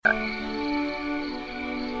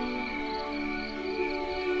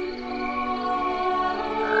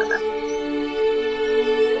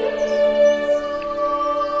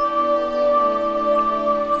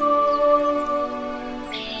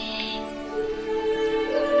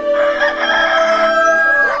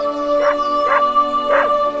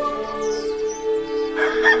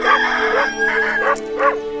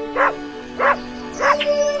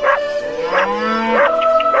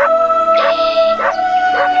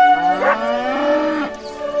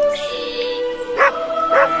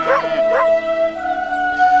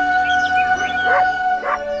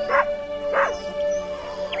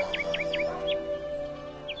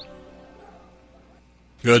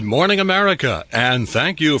Good morning, America, and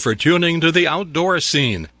thank you for tuning to the Outdoor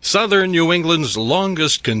Scene, Southern New England's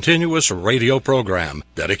longest continuous radio program,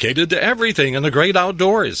 dedicated to everything in the great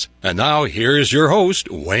outdoors. And now, here's your host,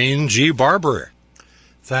 Wayne G. Barber.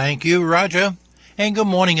 Thank you, Roger, and good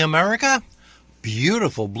morning, America.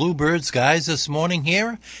 Beautiful bluebird skies this morning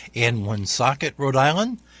here in Woonsocket, Rhode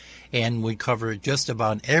Island, and we cover just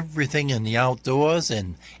about everything in the outdoors,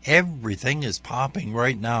 and everything is popping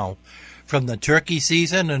right now. From the turkey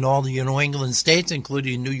season in all the New England states,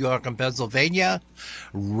 including New York and Pennsylvania,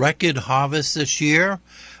 record harvest this year.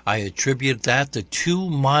 I attribute that to 2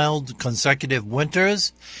 mild consecutive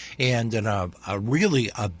winters and a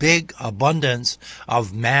big abundance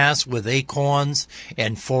of mass with acorns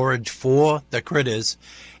and forage for the critters.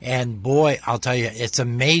 And boy, I'll tell you, it's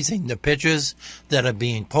amazing the pictures that are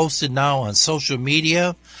being posted now on social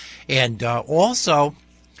media. And also,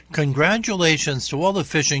 congratulations to all the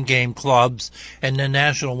Fish and Game clubs and the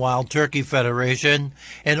National Wild Turkey Federation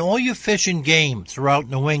and all your fish and game throughout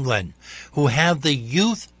New England who have the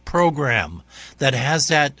youth program that has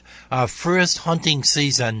that first hunting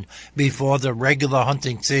season before the regular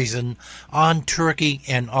hunting season on turkey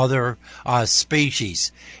and other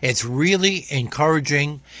species. It's really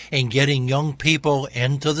encouraging in getting young people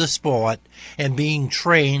into the sport and being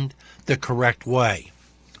trained the correct way.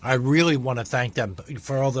 I really want to thank them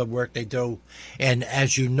for all the work they do. And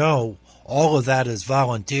as you know, all of that is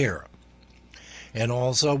volunteer. And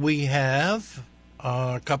also we have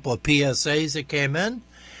a couple of PSAs that came in.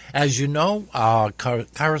 As you know,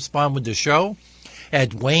 correspond with the show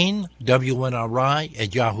at Wayne, WNRI,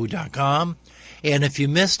 at yahoo.com. And if you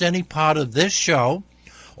missed any part of this show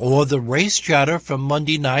or the race chatter from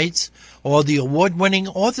Monday nights or the award-winning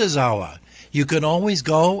Authors Hour, you can always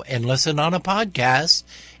go and listen on a podcast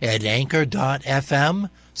at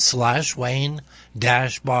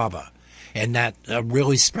anchor.fm/Wayne-Barber. And that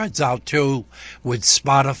really spreads out too with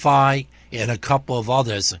Spotify and a couple of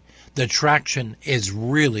others. The traction is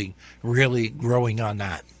really, really growing on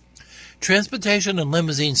that. Transportation and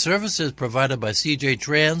limousine services provided by CJ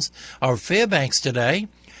Trans are Fairbanks today,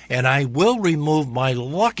 and I will remove my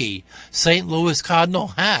lucky St. Louis Cardinal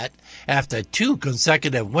hat after 2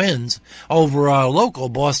 consecutive wins over our local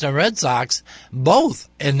Boston Red Sox, both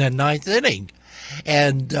in the 9th inning.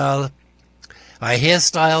 And my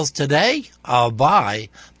hairstyles today are by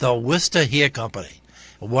the Worcester Hair Company.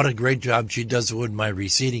 What a great job she does with my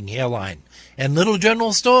receding hairline. And Little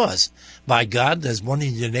General Stores. By God, there's one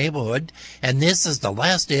in your neighborhood, and this is the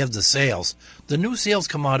last day of the sales. The new sales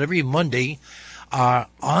come out every Monday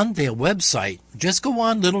on their website. Just go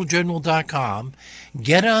on littlegeneral.com,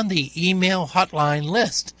 get on the email hotline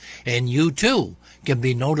list, and you too can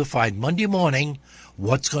be notified Monday morning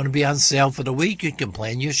what's going to be on sale for the week. You can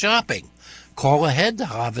plan your shopping. Call ahead to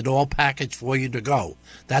have it all packaged for you to go.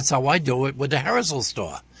 That's how I do it with the Harrisville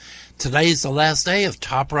store. Today is the last day of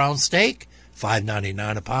top round steak,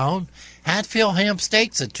 $5.99 a pound. Hatfield ham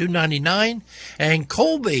steaks at $2.99, and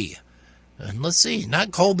Colby. And let's see,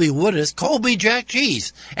 not Colby Wooders, Colby Jack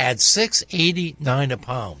Cheese at $6.89 a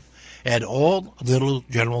pound at all Little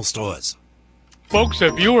General Stores. Folks,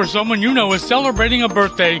 if you or someone you know is celebrating a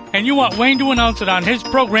birthday and you want Wayne to announce it on his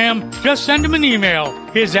program, just send him an email.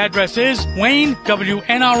 His address is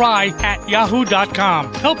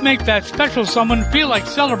WNRI@yahoo.com. Help make that special someone feel like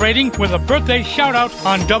celebrating with a birthday shout-out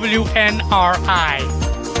on WNRI.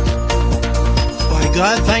 By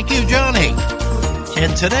God, thank you, Johnny.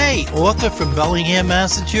 And today, author from Bellingham,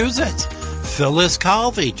 Massachusetts, Phyllis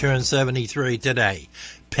Calvi turned 73 today.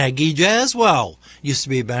 Peggy Jaswell used to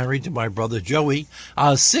be married to my brother Joey,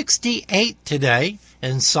 68 today,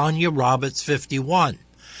 and Sonia Roberts, 51.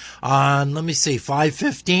 On,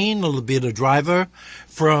 5:15, it'll be the driver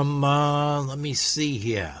from, Ross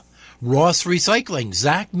Recycling,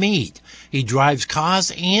 Zach Mead. He drives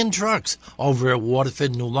cars and trucks over at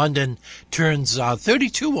Waterford, New London, turns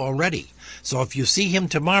 32 already. So if you see him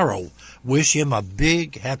tomorrow, wish him a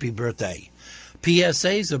big happy birthday.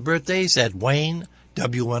 PSAs of birthdays at Wayne,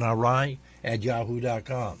 WNRI, at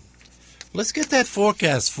yahoo.com. Let's get that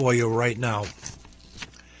forecast for you right now.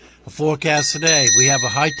 A forecast today. We have a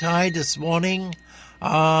high tide this morning.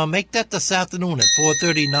 Make that this afternoon at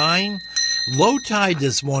 4:39. Low tide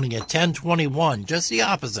this morning at 10:21. Just the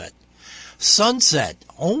opposite. Sunset,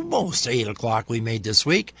 almost 8 o'clock we made this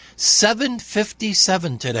week.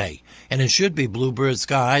 7:57 today. And it should be bluebird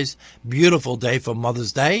skies. Beautiful day for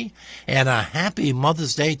Mother's Day. And a happy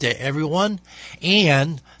Mother's Day to everyone.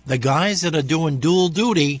 And the guys that are doing dual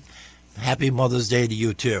duty, happy Mother's Day to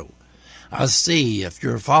you too. See, if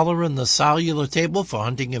you're following the cellular table for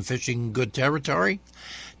hunting and fishing in good territory,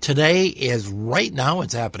 Today is right now,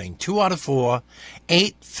 it's happening. 2 out of 4.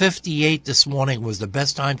 8:58 this morning was the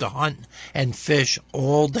best time to hunt and fish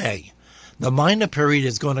all day. The minor period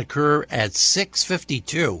is going to occur at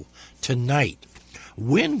 6:52 tonight.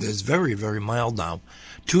 Wind is very, very mild now.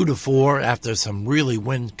 2 to 4 after some really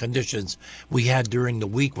wind conditions we had during the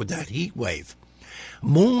week with that heat wave.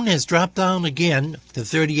 Moon has dropped down again to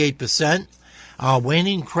 38%.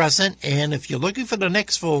 Waning crescent, and if you're looking for the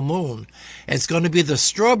next full moon, it's going to be the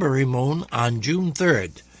strawberry moon on June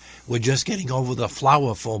 3rd. We're just getting over the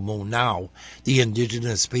flower full moon now. The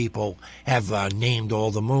indigenous people have named all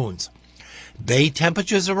the moons. Bay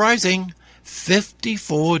temperatures are rising,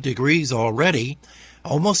 54 degrees already.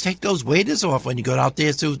 Almost take those waders off when you go out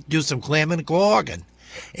there to do some clamming and clogging.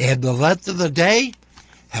 And the length of the day,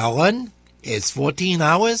 Helen, is 14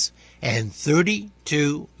 hours and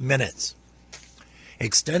 32 minutes.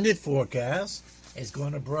 Extended forecast is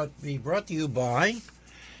going to be brought to you by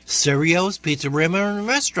Cerio's Pizzeria and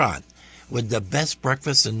Restaurant, with the best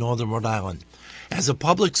breakfast in Northern Rhode Island. As a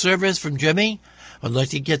public service from Jimmy, I'd like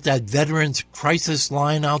to get that Veterans Crisis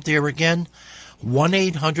line out there again,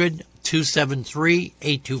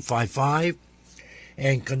 1-800-273-8255.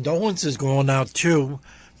 And condolences going out, too,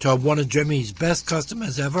 to one of Jimmy's best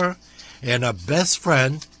customers ever and a best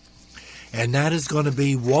friend, and that is going to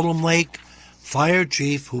be Waltham Lake Fire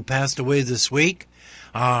Chief, who passed away this week,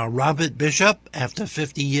 Robert Bishop, after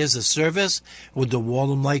 50 years of service with the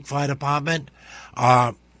Waltham Lake Fire Department.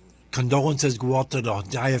 Condolences go out to the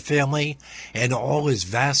entire family and all his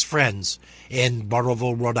vast friends in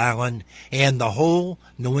Burrillville, Rhode Island, and the whole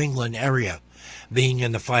New England area, being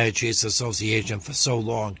in the Fire Chiefs Association for so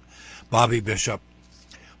long. Bobby Bishop,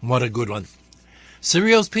 what a good one.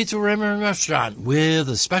 Cerio's Pizzeria and Restaurant with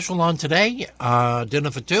a special on today,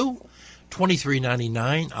 dinner for two.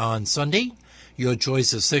 $23.99 on Sunday. Your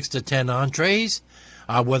choice of 6 to 10 entrees,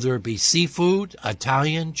 whether it be seafood,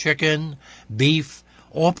 Italian, chicken, beef,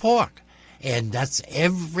 or pork. And that's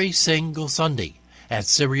every single Sunday at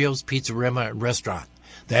Cerio's Pizzeria and Restaurant.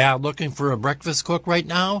 They are looking for a breakfast cook right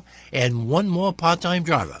now and one more part-time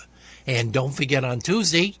driver. And don't forget on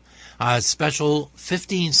Tuesday, a special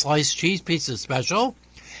 15-slice cheese pizza special.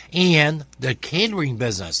 And the catering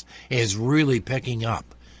business is really picking up.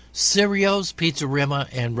 Cerio's Pizzeria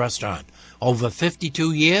and Restaurant. Over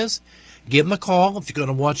 52 years. Give them a call if you're going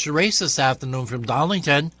to watch the race this afternoon from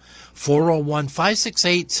Darlington.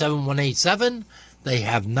 401-568-7187. They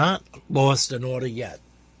have not lost an order yet.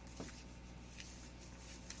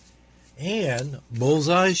 And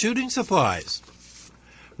Bullseye Shooting Supplies.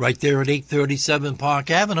 Right there at 837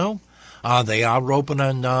 Park Avenue. They are open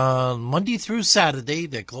on Monday through Saturday.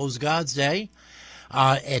 They're closed God's Day.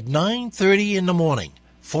 At 9:30 in the morning.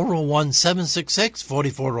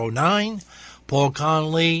 401-766-4409. Paul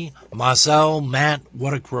Connolly, Marcel, Matt,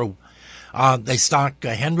 what a crew. They stock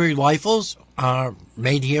Henry rifles,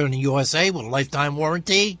 made here in the USA with a lifetime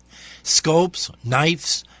warranty, scopes,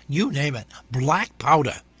 knives, you name it, black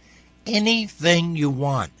powder, anything you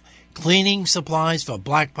want. Cleaning supplies for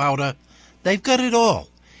black powder, they've got it all.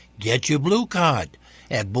 Get your blue card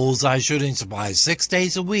at Bullseye Shooting Supplies 6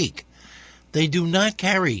 days a week. They do not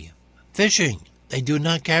carry fishing. They do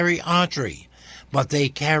not carry archery, but they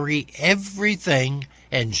carry everything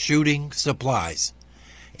and shooting supplies.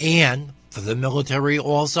 And for the military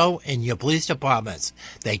also, in your police departments,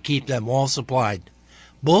 they keep them all supplied.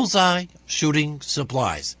 Bullseye Shooting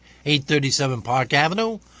Supplies, 837 Park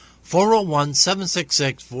Avenue,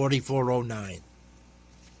 401-766-4409.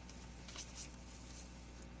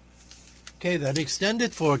 Okay, that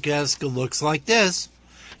extended forecast looks like this.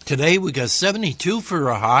 Today we got 72 for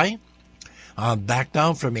a high. Back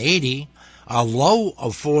down from 80, a low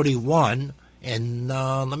of 41, and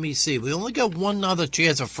let me see, we only got one other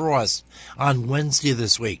chance of frost on Wednesday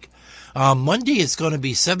this week. Monday it's going to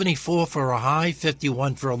be 74 for a high,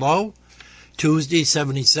 51 for a low. Tuesday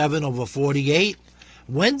 77 over 48.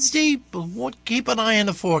 Wednesday, keep an eye on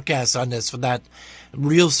the forecast on this for that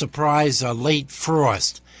real surprise late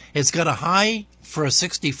frost. It's got a high for a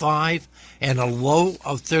 65 and a low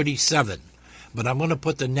of 37. But I'm going to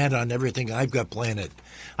put the net on everything I've got planted.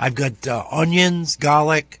 I've got onions,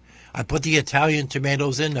 garlic. I put the Italian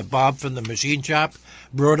tomatoes in that Bob from the machine shop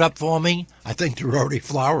brought up for me. I think they're already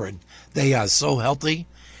flowering. They are so healthy.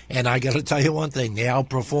 And I got to tell you one thing. They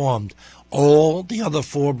outperformed all the other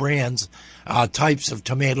 4 brands, types of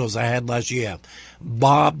tomatoes I had last year.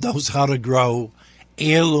 Bob knows how to grow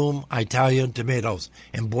heirloom Italian tomatoes.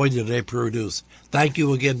 And boy, did they produce. Thank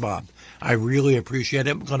you again, Bob. I really appreciate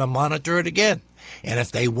it. I'm going to monitor it again. And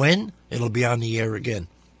if they win, it'll be on the air again.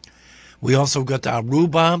 We also got our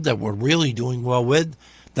rhubarb that we're really doing well with.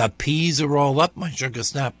 The peas are all up, my sugar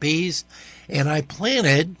snap peas. And I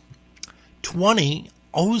planted 20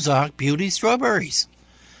 Ozark Beauty strawberries.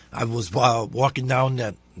 I was driving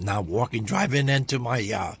into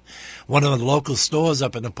my one of the local stores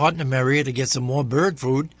up in the Putnam area to get some more bird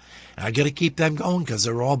food. I got to keep them going because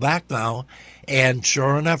they're all back now. And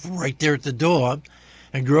sure enough, right there at the door,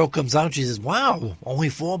 a girl comes out. She says, "Wow, only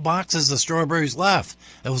 4 boxes of strawberries left.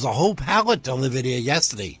 There was a whole pallet delivered here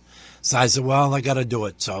yesterday." So I said, "Well, I got to do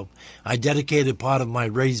it." So I dedicated part of my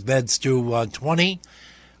raised beds to 20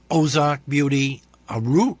 Ozark Beauty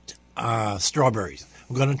root strawberries.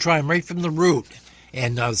 We're going to try them right from the root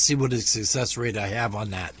and see what the success rate I have on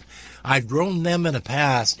that. I've grown them in the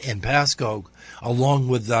past in Pasco along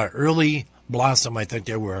with early blossom. I think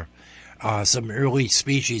there were some early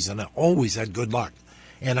species, and I always had good luck.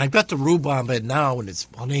 And I've got the rhubarb in now, and it's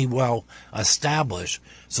plenty well established.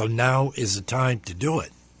 So now is the time to do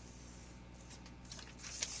it.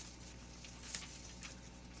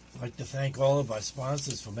 I'd like to thank all of our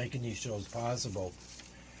sponsors for making these shows possible.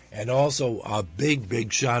 And also a big,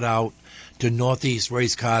 big shout out to Northeast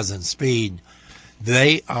Race Cars and Speed.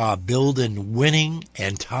 They are building winning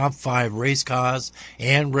and top 5 race cars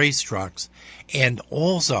and race trucks, and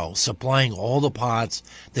also supplying all the parts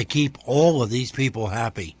that keep all of these people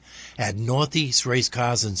happy at Northeast Race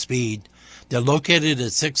Cars and Speed. They're located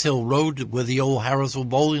at 6 Hill Road where the old Harrisville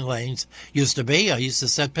bowling lanes used to be. I used to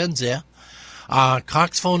set pins there.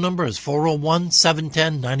 Cox phone number is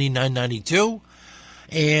 401-710-9992.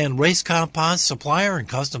 And race car parts supplier and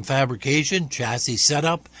custom fabrication, chassis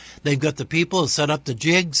setup. They've got the people to set up the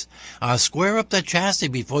jigs. Square up that chassis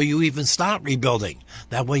before you even start rebuilding.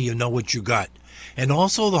 That way you know what you got. And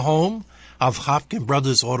also the home of Hopkins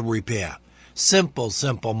Brothers Auto Repair. Simple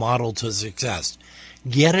model to success.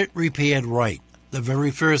 Get it repaired right the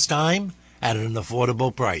very first time at an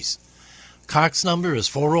affordable price. Cox number is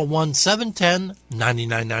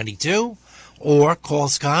 401-710-9992. Or call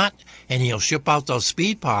Scott, and he'll ship out those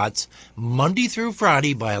speed parts Monday through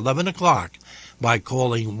Friday by 11 o'clock by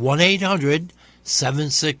calling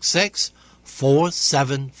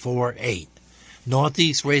 1-800-766-4748.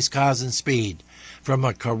 Northeast Race Cars and Speed. From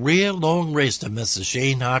a career-long race to Mr.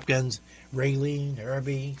 Shane Hopkins, Raylene,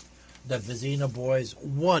 Herbie, the Vizina boys,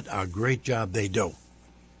 what a great job they do.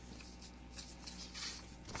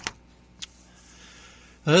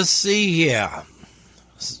 Let's see here.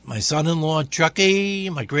 My son-in-law, Chucky,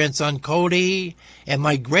 my grandson, Cody, and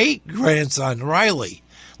my great-grandson, Riley,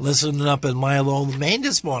 listening up in Milo, Maine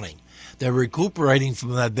this morning. They're recuperating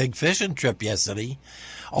from that big fishing trip yesterday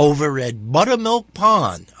over at Buttermilk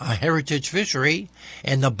Pond, a heritage fishery,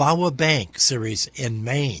 and the Bower Bank series in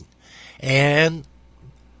Maine. And,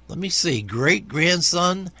 let me see,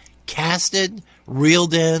 great-grandson casted,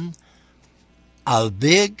 reeled in, a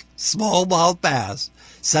big smallmouth bass.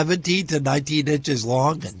 17 to 19 inches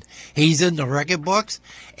long, and he's in the record books,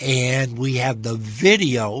 and we have the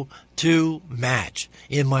video to match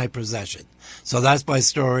in my possession. So that's my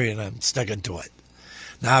story, and I'm sticking to it.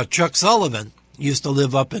 Now, Chuck Sullivan used to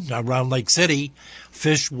live up in around Lake City,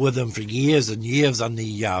 fished with him for years and years on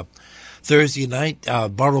the Thursday night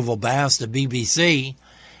Burrillville Bass, the BBC,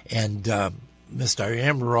 and Mr.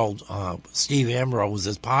 Amaral, Steve Amaral was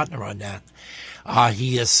his partner on that.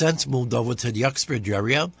 He has since moved over to the Uxbridge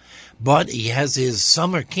area, but he has his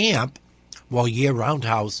summer camp, year-round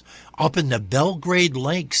house, up in the Belgrade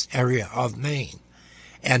Lakes area of Maine.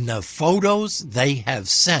 And the photos they have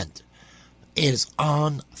sent is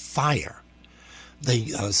on fire.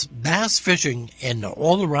 The bass fishing and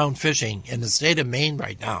all-around fishing in the state of Maine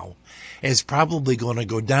right now is probably going to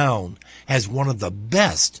go down as one of the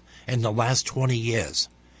best in the last 20 years.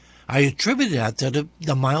 I attribute that to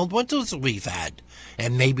the mild winters we've had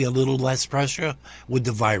and maybe a little less pressure with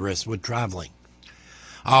the virus with traveling.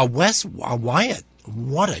 Wes Wyatt,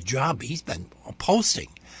 what a job he's been posting.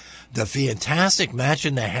 The fantastic match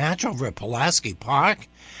in the hatch over at Pulaski Park,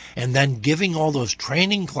 and then giving all those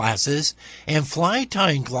training classes and fly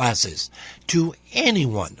tying classes to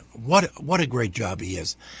anyone. What a great job he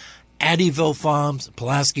is. Addyville Farms,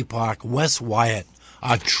 Pulaski Park, Wes Wyatt,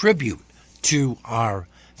 a tribute to our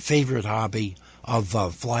favorite hobby of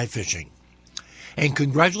fly fishing. And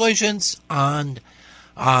congratulations on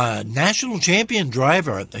national champion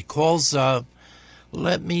driver that calls,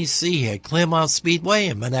 let me see here, Claremont Speedway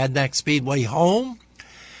and Monadnock Speedway home.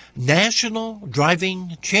 National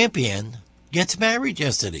driving champion gets married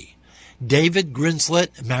yesterday. David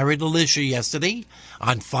Grinslet married Alicia yesterday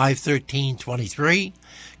on 5/13/23.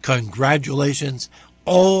 Congratulations.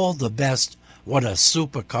 All the best. What a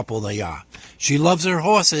super couple they are. She loves her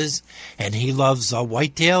horses, and he loves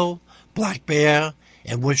whitetail, black bear,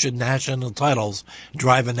 and wishing national titles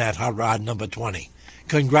driving that hot rod number 20.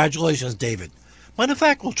 Congratulations, David. Matter of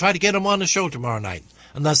fact, we'll try to get him on the show tomorrow night,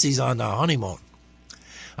 unless he's on honeymoon.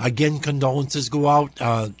 Again, condolences go out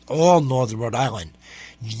all northern Rhode Island.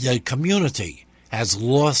 The community has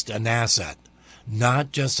lost an asset,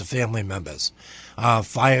 not just the family members.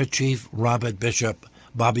 Fire Chief Robert Bishop,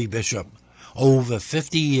 Bobby Bishop, over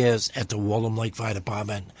 50 years at the Waltham Lake Fire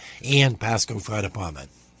Department and Pasco Fire Department.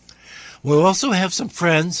 We'll also have some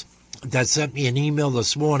friends that sent me an email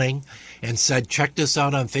this morning and said, check this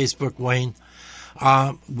out on Facebook, Wayne.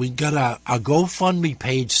 We got a GoFundMe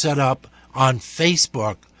page set up on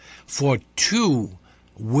Facebook for 2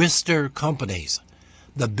 Worcester companies.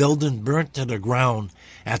 The building burnt to the ground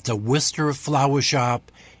at the Worcester Flower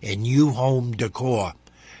Shop and New Home Decor.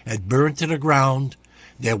 It burned to the ground.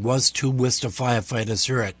 There was 2 Worcester firefighters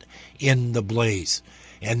hurt in the blaze.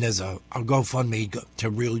 And there's a GoFundMe to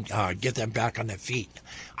really get them back on their feet.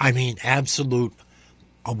 I mean, absolute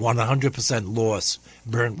 100% loss,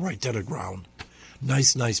 burned right to the ground.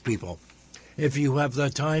 Nice people. If you have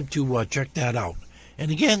the time to check that out.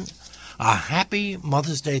 And again, a happy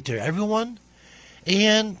Mother's Day to everyone.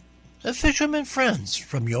 And the fishermen friends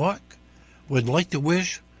from York would like to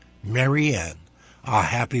wish Mary Ann a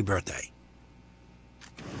happy birthday.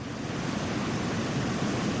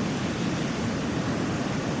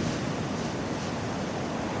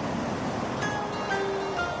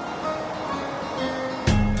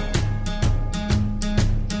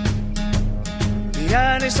 The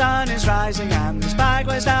early sun is rising and this bag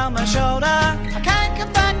weighs down my shoulder. I can't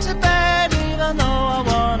get back to bed even though I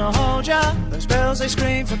wanna hold ya. Those bills they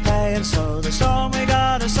scream for pay and so the storm we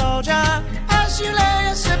got a soldier. As you lay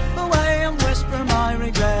a sip away and whisper my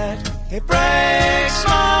regret, it breaks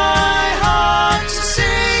my heart to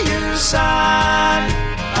see you sad.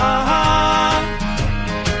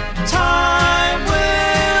 Time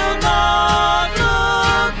will not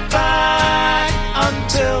look back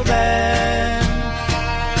until then.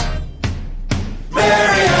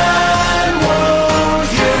 Mary Ann,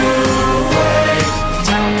 won't you wait?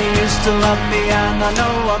 Tell me you still love me and I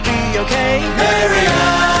know I'll be okay. Mary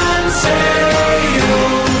Ann, say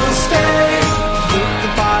you'll stay. Keep the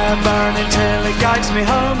fire burning till it guides me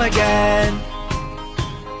home again.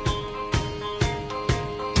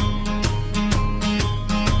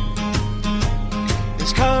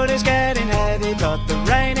 This coat is getting heavy, but the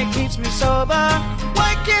rain it keeps me sober.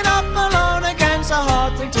 Waking up alone again's a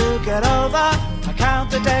hard thing to get over. I count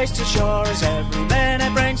the days to shore as every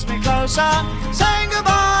minute brings me closer. Saying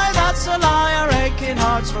goodbye, that's a lie our aching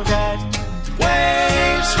hearts forget.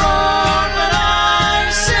 Waves roar but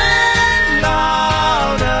I sing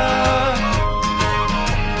louder.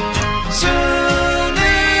 Soon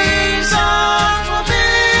these arms will be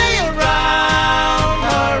around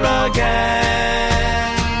her again.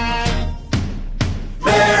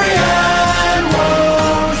 Mary Ann,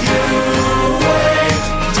 won't you wait?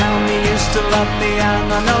 Tell me you still love me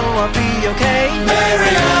and I know I'll be okay.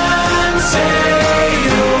 Mary Ann, say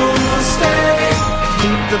you'll stay.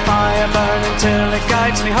 Keep the fire burning till it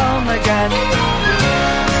guides me home again.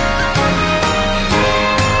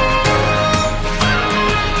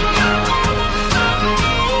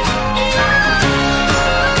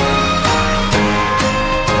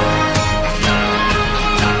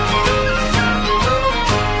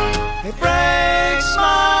 It breaks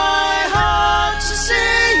my heart to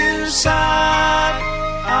see you sad.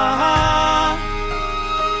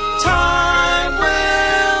 Time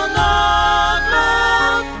will not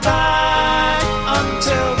look back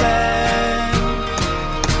until then.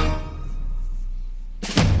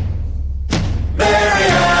 Mary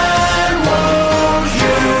Ann, won't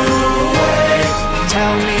you wait?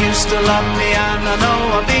 Tell me you still love me and I know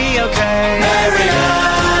I'll be okay. Mary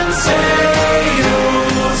Ann, say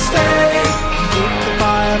you'll stay. Keep the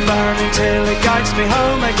fire burning till it guides me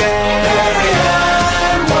home again. Mary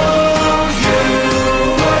Ann, won't you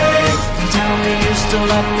wait? Tell me you still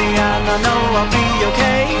love me and I know I'll be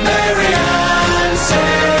okay. Mary Ann,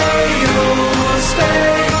 say you'll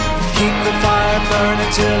stay. Keep the fire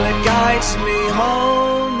burning till it guides me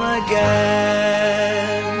home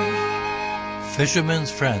again.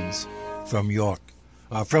 Fishermen's friends from York,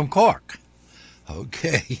 from Cork.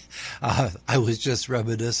 Okay, I was just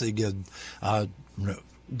reminiscing and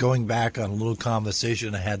going back on a little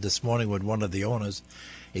conversation I had this morning with one of the owners.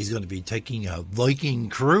 He's going to be taking a Viking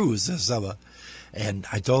cruise this summer. And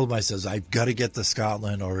I told him, I says, I've got to get to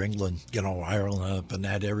Scotland or England, Ireland, up in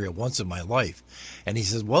that area once in my life. And he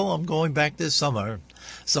says, well, I'm going back this summer.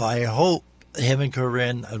 So I hope him and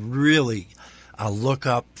Corinne really I'll look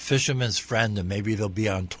up Fisherman's Friend, and maybe they'll be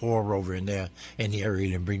on tour over in there in the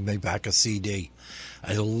area and bring me back a CD.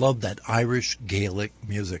 I love that Irish Gaelic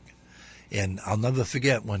music. And I'll never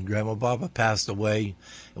forget when Grandma Barber passed away,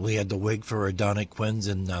 and we had the wake for her down at Quinn's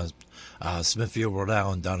in Smithfield, Rhode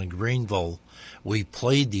Island, down in Greenville. We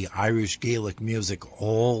played the Irish Gaelic music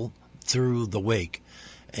all through the wake,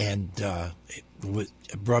 and it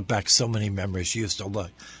brought back so many memories. She used to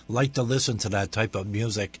like to listen to that type of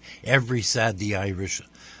music every Saturday, Irish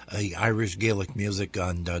Gaelic music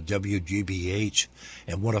on WGBH,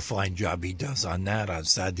 and what a fine job he does on that on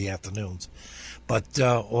Saturday afternoons. But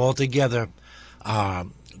altogether,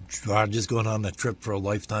 Roger's going on a trip for a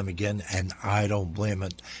lifetime again, and I don't blame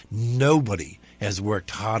it. Nobody has worked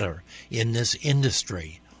harder in this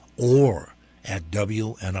industry or at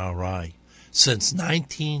WNRI since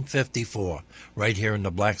 1954, right here in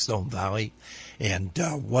the Blackstone Valley. And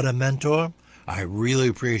what a mentor. I really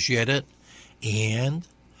appreciate it. And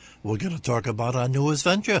we're going to talk about our newest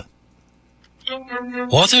venture.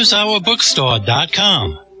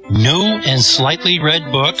 AuthorsHourBookstore.com. New and slightly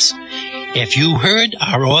read books. If you heard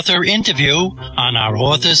our author interview on our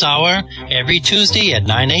Author's Hour every Tuesday at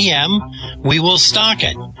 9 a.m., we will stock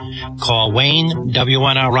it. Call Wayne,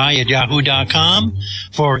 WNRI at yahoo.com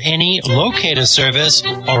for any locator service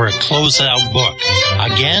or a closeout book.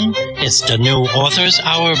 Again, it's the new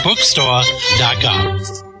AuthorsHourBookstore.com.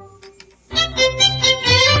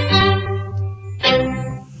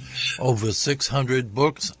 Over 600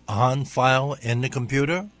 books on file in the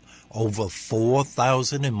computer, over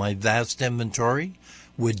 4,000 in my vast inventory,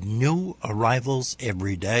 with new arrivals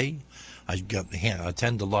every day. I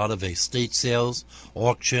attend a lot of estate sales,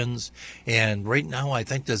 auctions, and right now I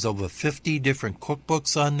think there's over 50 different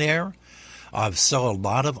cookbooks on there. I sell a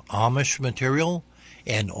lot of Amish material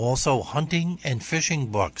and also hunting and fishing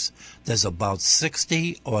books. There's about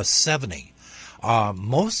 60 or 70.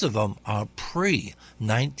 Most of them are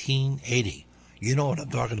pre-1980. You know what I'm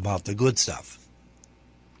talking about, the good stuff.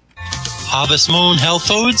 Harvest Moon Health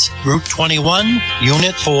Foods, Route 21,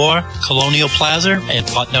 Unit 4, Colonial Plaza in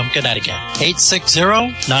Putnam, Connecticut.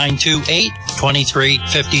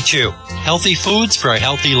 860-928-2352. Healthy foods for a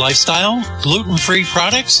healthy lifestyle, gluten-free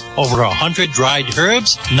products, over 100 dried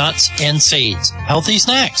herbs, nuts, and seeds. Healthy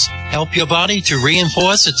snacks help your body to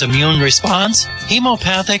reinforce its immune response.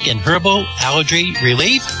 Hemopathic and herbal allergy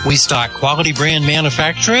relief. We stock quality brand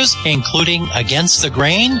manufacturers, including Against the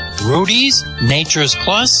Grain, Rudy's, Nature's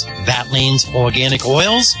Plus, Vatline's Organic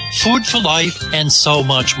Oils, Food for Life, and so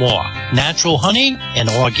much more. Natural honey and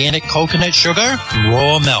organic coconut sugar,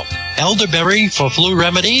 raw milk. Elderberry for flu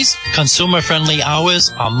remedies. Consumer-friendly hours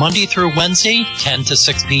are Monday through Wednesday, 10 to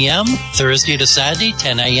 6 p.m., Thursday to Saturday,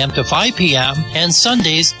 10 a.m. to 5 p.m., and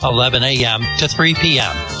Sundays, 11 a.m. to 3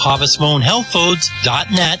 p.m.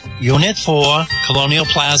 HarvestMoonHealthFoods.net, Unit 4, Colonial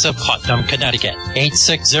Plaza, Putnam, Connecticut.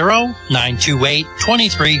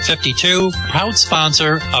 860-928-2352. Proud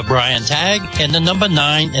sponsor of Brian Tagg and the number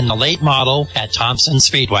 9 in the late model at Thompson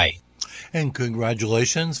Speedway. And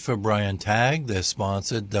congratulations for Brian Tagg. They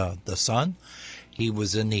sponsored the Sun. He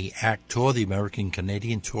was in the ACT Tour, the American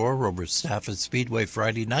Canadian Tour, over Stafford Speedway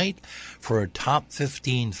Friday night for a top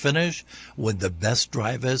 15 finish with the best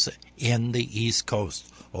drivers in the East Coast,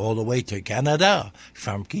 all the way to Canada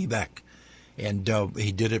from Quebec. And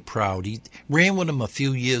he did it proud. He ran with him a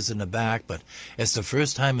few years in the back, but it's the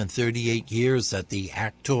first time in 38 years that the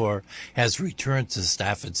ACT Tour has returned to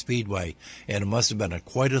Stafford Speedway, and it must have been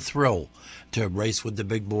quite a thrill to race with the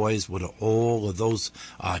big boys with all of those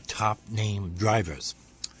top-name drivers.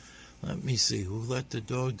 Let me see, who let the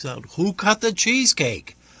dogs out? Who cut the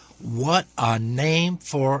cheesecake? What a name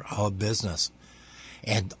for a business.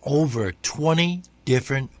 And over 20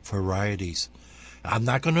 different varieties. I'm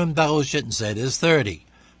not going to embellish it and say there's 30,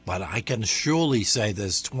 but I can surely say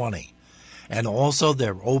there's 20. And also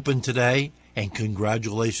they're open today, and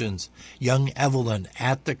congratulations, young Evelyn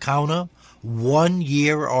at the counter, 1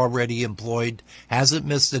 year already employed, hasn't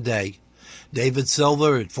missed a day. David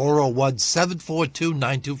Silver at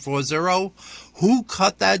 401-742-9240. Who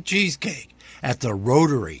cut that cheesecake? At the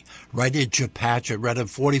Rotary, right at Chepachet, right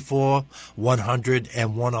at 44, 100,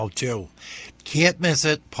 and 102. Can't miss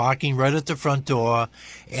it. Parking right at the front door.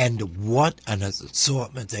 And what an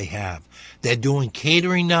assortment they have. They're doing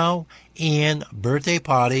catering now and birthday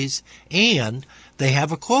parties. And they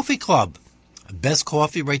have a coffee club. Best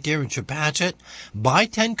coffee right there in Chepachet. Buy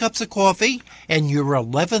 10 cups of coffee and your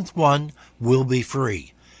 11th one will be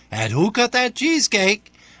free. And who got that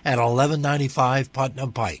cheesecake? At 1195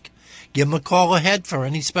 Putnam Pike. Give them a call ahead for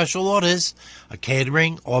any special orders,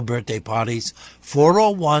 catering, or birthday parties.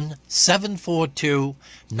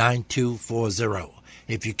 401-742-9240.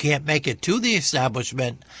 If you can't make it to the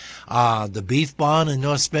establishment, the Beef Barn in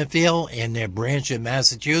North Smithfield and their branch in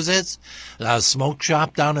Massachusetts, Smoke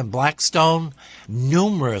Shop down in Blackstone,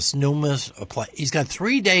 numerous. He's got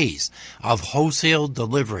 3 days of wholesale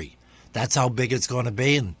delivery. That's how big it's going to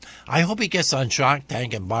be, and I hope he gets on Shark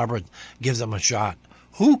Tank and Barber gives him a shot.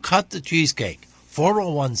 Who cut the cheesecake?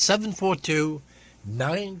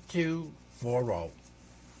 401-742-9240.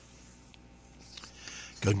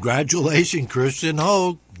 Congratulations, Christian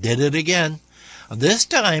Hogue. Did it again. This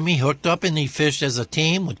time he hooked up and he fished as a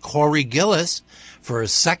team with Corey Gillis for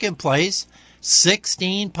his second place,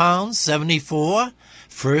 16 pounds, 74.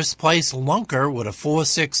 First place lunker with a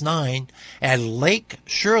 469 at Lake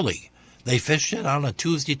Shirley. They fished it on a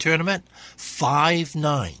Tuesday tournament,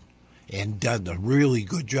 5-9, and done a really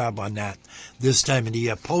good job on that this time of the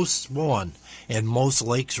year. Post-spawn in most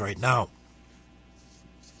lakes right now.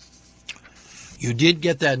 You did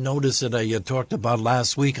get that notice that I talked about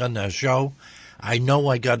last week on the show. I know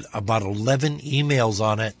I got about 11 emails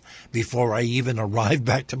on it before I even arrived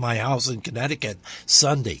back to my house in Connecticut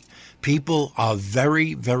Sunday. People are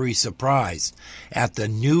very, very surprised at the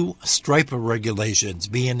new striper regulations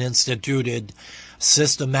being instituted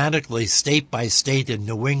systematically state by state in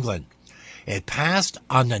New England. It passed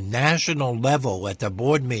on the national level at the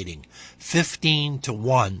board meeting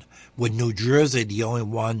 15-1, with New Jersey the only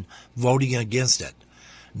one voting against it.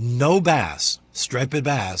 No bass, striped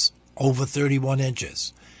bass, over 31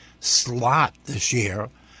 inches. Slot this year,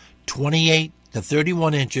 28 to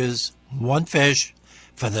 31 inches, one fish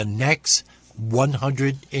for the next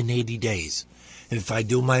 180 days. If I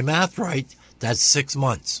do my math right, that's 6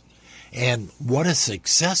 months. And what a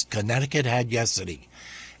success Connecticut had yesterday.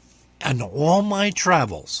 On all my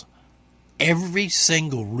travels, every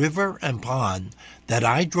single river and pond that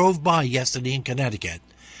I drove by yesterday in Connecticut,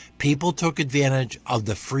 people took advantage of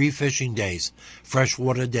the free fishing days,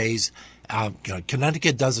 freshwater days.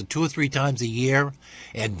 Connecticut does it 2 or 3 times a year,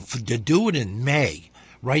 and to do it in May,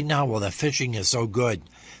 right now while the fishing is so good,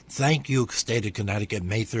 thank you, State of Connecticut,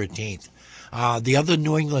 May 13th. The other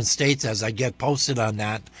New England states, as I get posted on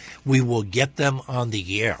that, we will get them on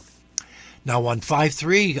the air. Now on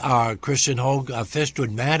 5-3, Christian Hogue fished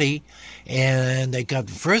with Maddie, and they got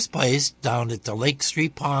first place down at the Lake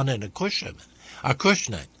Street Pond in Acushnet,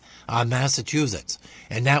 Massachusetts.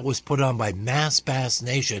 And that was put on by Mass Bass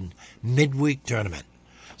Nation midweek tournament.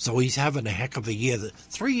 So he's having a heck of a year.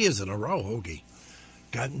 3 years in a row, Hoagie.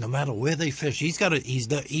 God, no matter where they fish, he's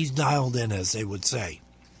dialed in, as they would say.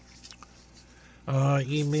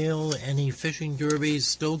 Email, any fishing derbies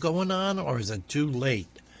still going on, or is it too late?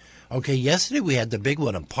 Okay, yesterday we had the big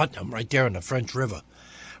one in Putnam, right there in the French River,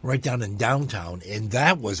 right down in downtown, and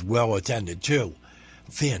that was well attended too.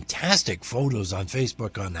 Fantastic photos on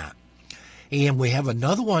Facebook on that. And we have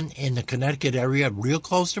another one in the Connecticut area, real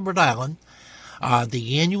close to Rhode Island,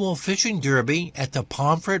 the annual fishing derby at the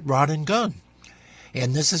Pomfret Rod and Gun.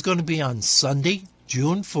 And this is going to be on Sunday,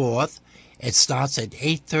 June 4th. It starts at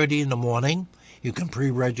 8:30 in the morning. You can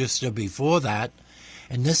pre-register before that.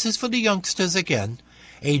 And this is for the youngsters again,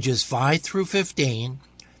 ages 5 through 15.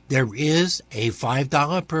 There is a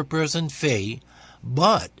 $5 per person fee,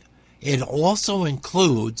 but it also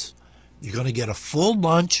includes, you're going to get a full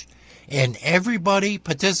lunch, and everybody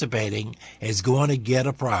participating is going to get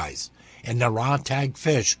a prize. And there are tagged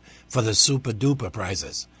fish for the super duper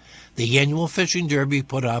prizes. The annual fishing derby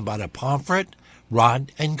put on by the Pomfret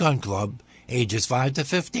Rod and Gun Club, ages 5 to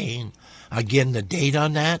 15. Again, the date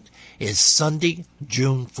on that is Sunday,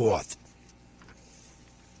 June 4th.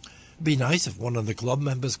 It'd be nice if one of the club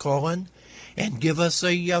members call in and give us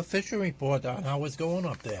a fishing report on how it's going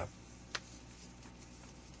up there.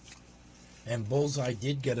 And Bullseye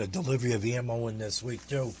did get a delivery of ammo in this week,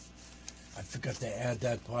 too. I forgot to add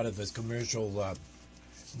that part of his commercial.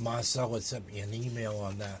 Marcel had sent me an email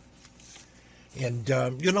on that. And,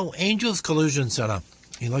 Angels Collision Center,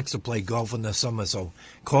 he likes to play golf in the summer, so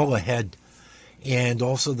call ahead. And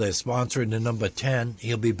also they're sponsoring the number 10.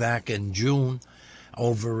 He'll be back in June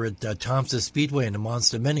over at Thompson Speedway in the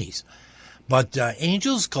Monster Minis. But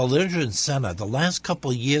Angels Collision Center, the last couple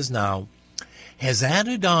of years now, has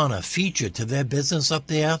added on a feature to their business up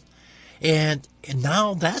there. And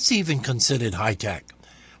now that's even considered high-tech.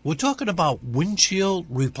 We're talking about windshield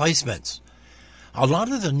replacements. A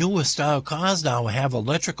lot of the newer style cars now have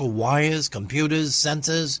electrical wires, computers,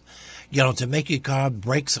 sensors, to make your car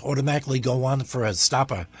brakes automatically go on for a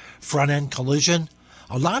front-end collision.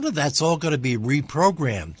 A lot of that's all going to be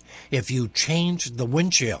reprogrammed if you change the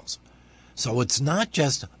windshields. So it's not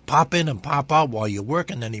just pop in and pop out while you're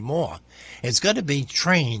working anymore. It's got to be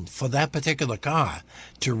trained for that particular car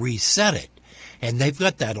to reset it. And they've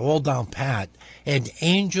got that all down pat. And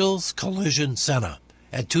Angels Collision Center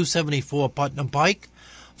at 274 Putnam Pike,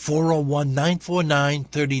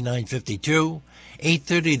 401-949-3952,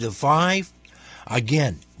 8:30 to 5.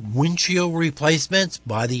 Again, windshield replacements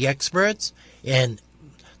by the experts, and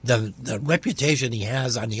the reputation he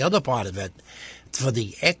has on the other part of it for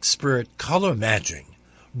the expert color matching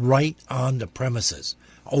right on the premises.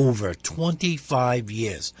 Over 25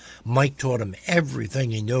 years. Mike taught him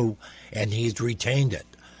everything he knew, and he's retained it.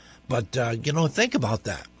 But, think about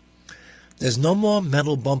that. There's no more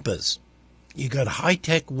metal bumpers. You got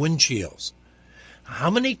high-tech windshields. How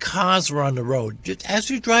many cars are on the road? Just as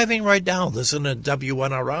you're driving right now, listen to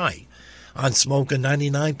WNRI on Smoking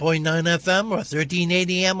 99.9 FM or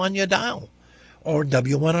 1380 AM on your dial, or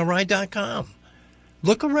WNRI.com.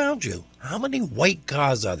 Look around you. How many white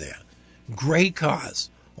cars are there? Gray cars,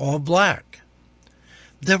 or black?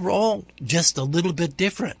 They're all just a little bit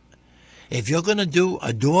different. If you're going to do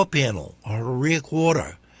a door panel or a rear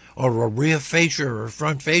quarter or a rear fascia or a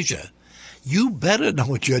front fascia, you better know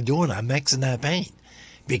what you're doing on mixing that paint,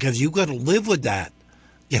 because you've got to live with that,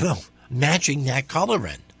 matching that color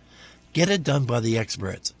in. Get it done by the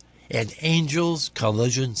experts at Angels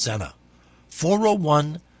Collision Center,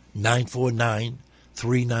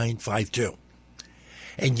 401-949-3952.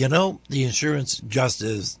 And the insurance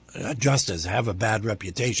adjusters have a bad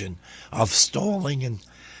reputation of stalling, and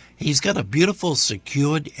he's got a beautiful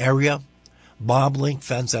secured area, bob link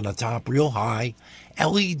fence on the top real high,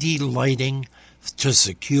 LED lighting to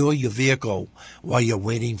secure your vehicle while you're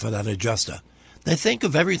waiting for that adjuster. They think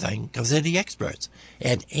of everything because they're the experts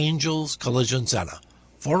at Angels Collision Center,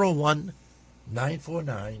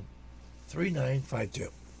 401-949-3952.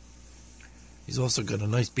 He's also got a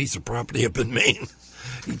nice piece of property up in Maine.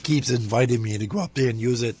 He keeps inviting me to go up there and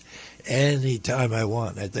use it anytime I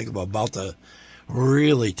want. I think I'm about to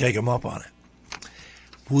really take him up on it.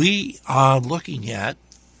 We are looking at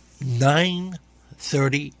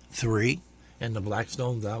 9:33 in the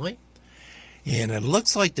Blackstone Valley. And it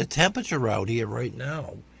looks like the temperature out here right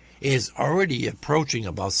now is already approaching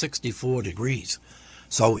about 64 degrees.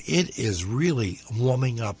 So it is really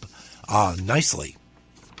warming up nicely.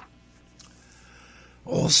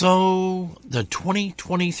 Also, the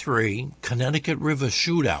 2023 Connecticut River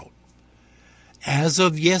Shootout. As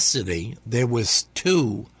of yesterday, there was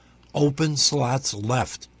 2 open slots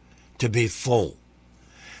left to be full.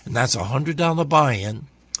 And that's a $100 buy-in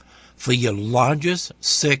for your largest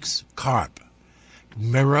 6 carp,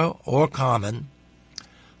 mirror or common.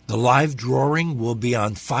 The live drawing will be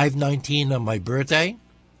on 5/19 on my birthday.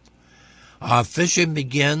 Fishing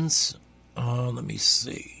begins, let me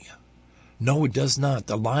see. No, it does not.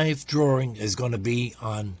 The live drawing is going to be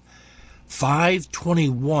on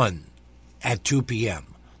 5/21 at 2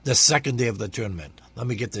 p.m., the second day of the tournament. Let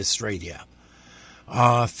me get this straight here.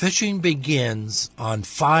 Fishing begins on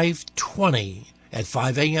 5/20 at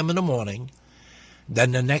 5 a.m. in the morning.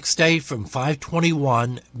 Then the next day from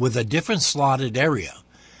 5/21 with a different slotted area.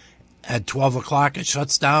 At 12 o'clock it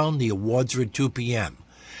shuts down. The awards are at 2 p.m.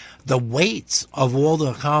 The weights of all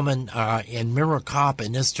the common and mirror carp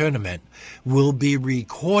in this tournament will be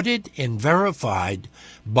recorded and verified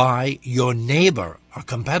by your neighbor, a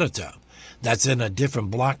competitor, that's in a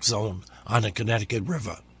different block zone on the Connecticut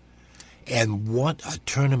River. And what a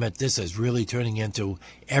tournament this is really turning into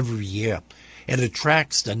every year. It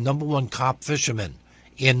attracts the number 1 carp fishermen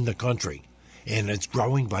in the country, and it's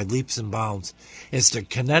growing by leaps and bounds. It's the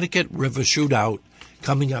Connecticut River Shootout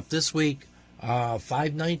coming up this week.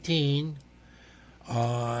 5/19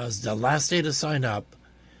 is the last day to sign up.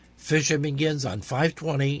 Fishing begins on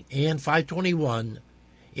 5/20 and 5/21,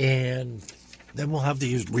 and then we'll have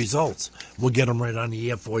the results. We'll get them right on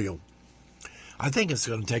the air for you. I think it's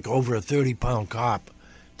going to take over a 30-pound carp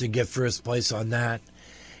to get first place on that,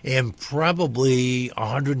 and probably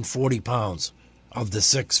 140 pounds of the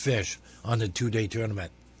 6 fish on the 2-day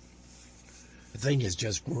tournament. The thing is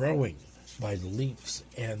just growing by leaps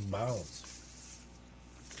and bounds.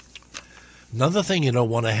 Another thing you don't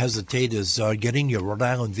want to hesitate is getting your Rhode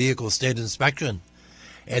Island vehicle state inspection.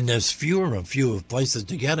 And there's fewer and fewer places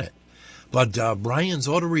to get it. But Brian's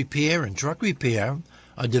Auto Repair and Truck Repair,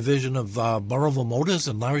 a division of Barber Motors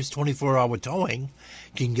and Larry's 24-hour Towing,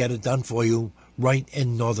 can get it done for you right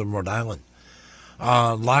in northern Rhode Island.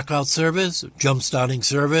 Lockout service, jump-starting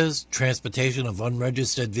service, transportation of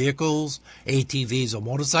unregistered vehicles, ATVs or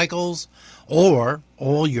motorcycles, or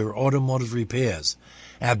all your automotive repairs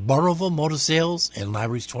at Burrillville Motor Sales and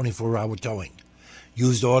Larry's 24-hour Towing.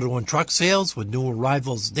 Used auto and truck sales with new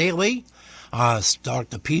arrivals daily.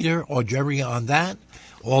 Talk to Peter or Jerry on that.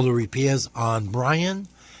 All the repairs on Brian.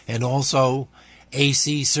 And also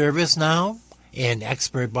AC service now and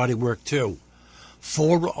expert body work too.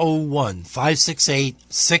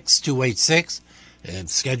 401-568-6286 and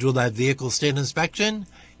schedule that vehicle state inspection.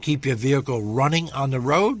 Keep your vehicle running on the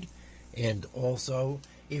road. And also,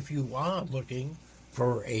 if you are looking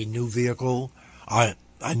for a new vehicle, a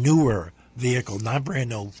newer vehicle, not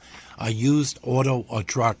brand new, a used auto or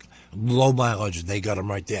truck, low mileage, they got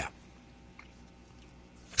them right there.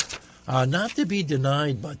 Not to be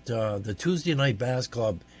denied, but the Tuesday Night Bass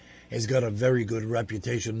Club has got a very good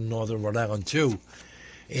reputation in northern Rhode Island, too.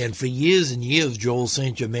 And for years and years, Joel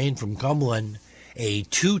St. Germain from Cumberland, a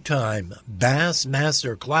two-time Bass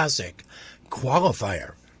Master Classic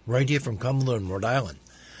qualifier right here from Cumberland, Rhode Island.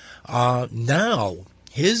 Now,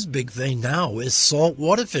 his big thing now is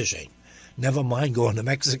saltwater fishing. Never mind going to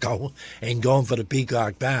Mexico and going for the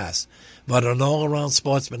peacock bass. But an all-around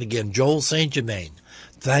sportsman again, Joel St. Germain.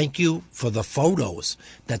 Thank you for the photos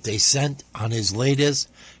that they sent on his latest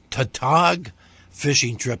Tautog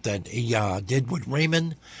fishing trip that he did with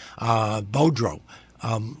Raymond Boudreau.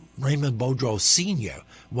 Raymond Boudreau Sr.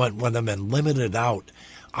 went with him and limited out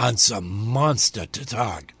on some monster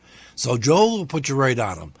Tautog. So Joel will put you right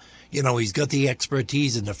on him. You know, he's got the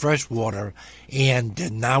expertise in the freshwater,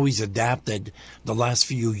 and now he's adapted the last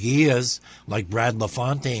few years, like Brad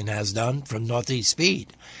LaFontaine has done from Northeast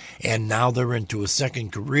Speed. And now they're into a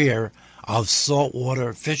second career of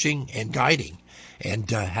saltwater fishing and guiding and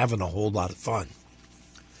having a whole lot of fun.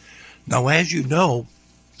 Now, as you know,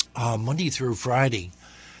 Monday through Friday,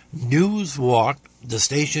 Newswalk, the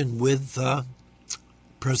station with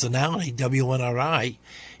personality, WNRI,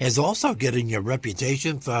 is also getting a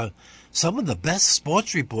reputation for some of the best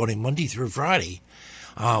sports reporting Monday through Friday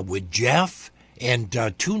with Jeff and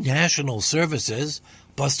two national services,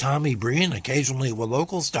 plus Tommy Breen, occasionally with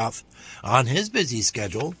local stuff on his busy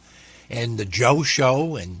schedule, and the Joe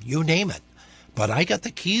Show, and you name it. But I got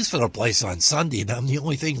the keys for the place on Sunday, and I'm the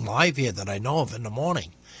only thing live here that I know of in the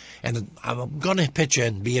morning. And I'm going to pitch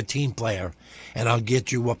in, be a team player, and I'll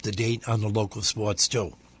get you up to date on the local sports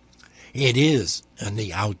too. It is in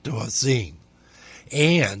the outdoor scene.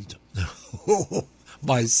 And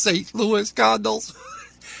my St. Louis Cardinals,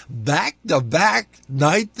 back-to-back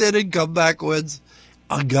ninth inning comeback wins.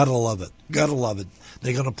 I gotta love it. Gotta love it.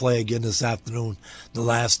 They're going to play again this afternoon, the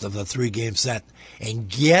last of the three-game set, and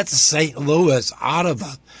get St. Louis out of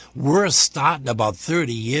the worst start in about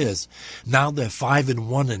 30 years. Now they're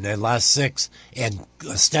 5-1 in their last six and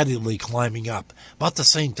steadily climbing up, about the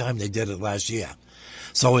same time they did it last year.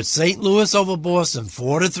 So it's St. Louis over Boston,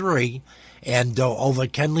 4-3, and over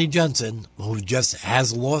Kenley Jensen, who just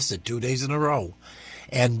has lost it 2 days in a row.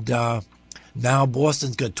 And now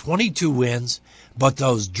Boston's got 22 wins, but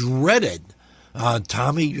those dreaded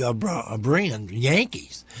Tommy Breen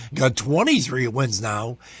Yankees got 23 wins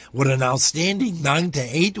now with an outstanding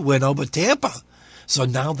 9-8 win over Tampa. So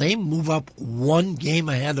now they move up one game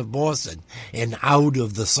ahead of Boston and out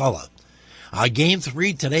of the cellar. Game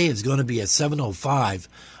 3 today is going to be at 7:05.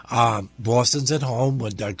 Boston's at home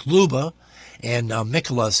with Kluber, and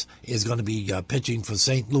Mikolas is going to be pitching for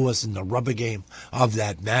St. Louis in the rubber game of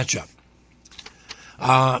that matchup.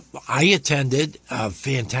 I attended a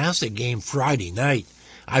fantastic game Friday night.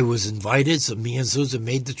 I was invited, so me and Susan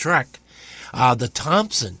made the trek. The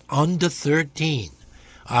Thompson under 13,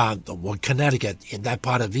 Connecticut, in that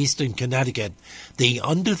part of eastern Connecticut, the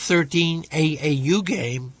under 13 AAU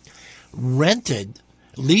game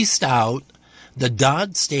leased out the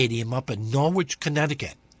Dodd Stadium up in Norwich,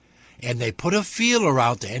 Connecticut. And they put a feeler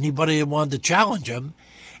out to anybody that wanted to challenge them,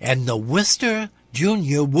 and the Worcester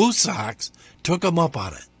Junior Woo Sox took them up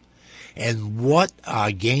on it. And what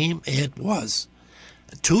a game it was.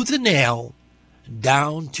 Tooth and nail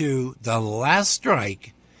down to the last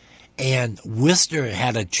strike, and Worcester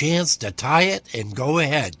had a chance to tie it and go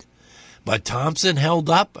ahead. But Thompson held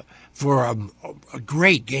up for a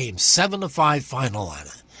great game, 7-5 final on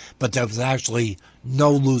it. But there was actually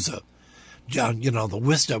no loser. You know, the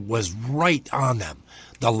Worcester was right on them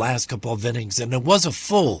the last couple of innings, and it was a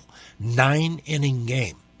full 9-inning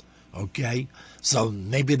game. Okay, so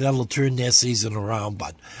maybe that'll turn their season around,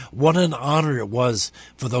 but what an honor it was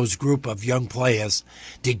for those group of young players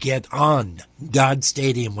to get on Dodd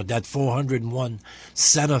Stadium with that 401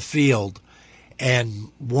 center field.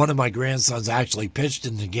 And one of my grandsons actually pitched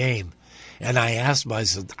in the game, and I asked him, I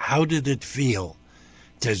said, how did it feel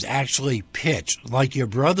to actually pitch like your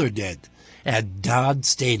brother did at Dodd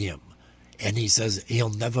Stadium? And he says he'll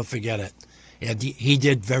never forget it. And he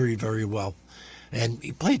did very, very well. And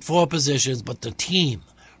he played 4 positions, but the team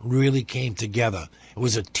really came together. It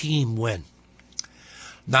was a team win.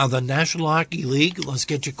 Now, the National Hockey League, let's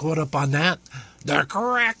get you caught up on that. The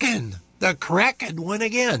Kraken win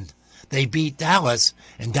again. They beat Dallas,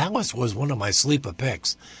 and Dallas was one of my sleeper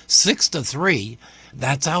picks. 6-3.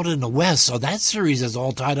 That's out in the West, so that series is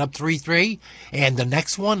all tied up 3-3, and the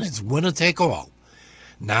next one is winner take all.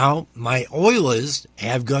 Now, my Oilers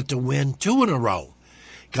have got to win 2 in a row,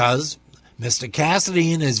 because Mr.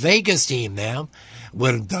 Cassidy and his Vegas team now,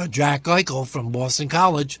 with Jack Eichel from Boston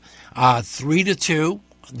College, 3-2.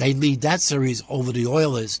 They lead that series over the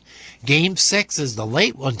Oilers. Game 6 is the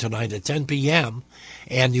late one tonight at 10 p.m.,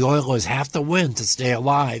 and the Oilers have to win to stay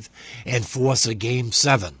alive and force a Game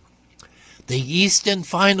 7. The Eastern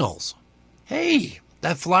Finals. Hey,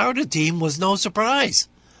 that Florida team was no surprise.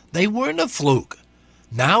 They weren't a fluke.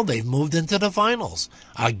 Now they've moved into the finals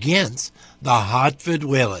against the Hartford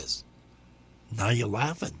Whalers. Now you're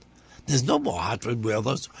laughing. There's no more Hartford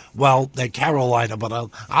Whalers. Well, they're Carolina, but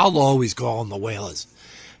I'll always call them the Whalers.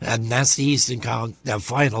 And that's the Eastern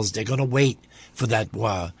Finals. They're going to wait for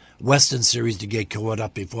that Western Series to get caught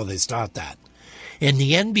up before they start that. In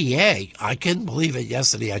the NBA, I couldn't believe it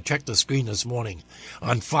yesterday. I checked the screen this morning.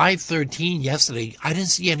 On 5/13 yesterday, I didn't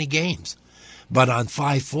see any games. But on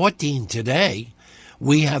 5/14 today,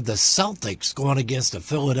 we have the Celtics going against the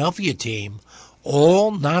Philadelphia team,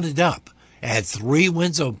 all knotted up at 3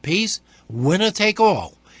 wins apiece, winner take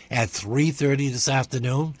all, at 3:30 this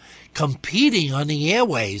afternoon, competing on the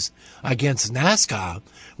airways against NASCAR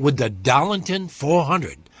with the Darlington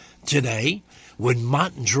 400. Today, with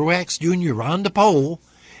Martin Truex Jr. on the pole,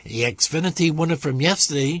 the Xfinity winner from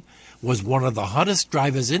yesterday was one of the hottest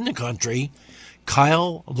drivers in the country,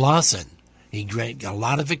 Kyle Larson. He got a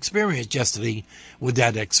lot of experience yesterday with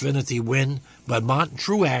that Xfinity win, but Martin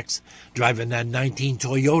Truex, driving that 19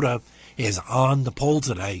 Toyota, is on the pole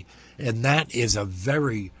today, and that is a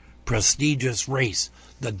very prestigious race,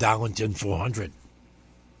 the Darlington 400.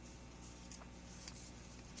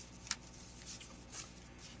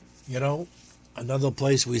 You know, another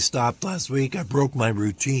place we stopped last week, I broke my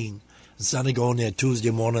routine. Instead of going there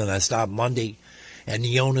Tuesday morning, I stopped Monday, and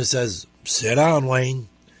the owner says, "Sit down, Wayne."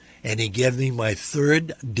 And he gave me my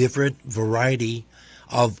third different variety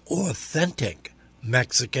of authentic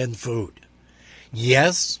Mexican food.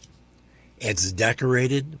 Yes, it's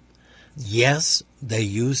decorated. Yes, they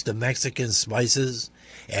use the Mexican spices.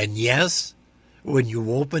 And yes, when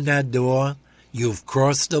you open that door, you've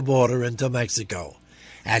crossed the border into Mexico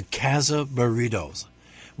at Casa Burritos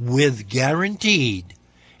with guaranteed,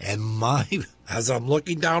 and as I'm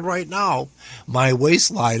looking down right now, my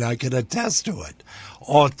waistline, I can attest to it,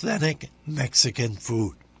 authentic Mexican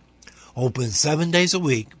food. Open 7 days a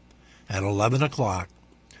week at 11 o'clock.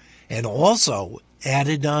 And also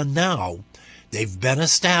added on now, they've been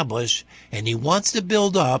established, and he wants to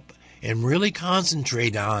build up and really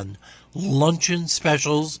concentrate on luncheon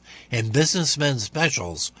specials and businessmen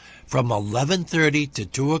specials from 11:30 to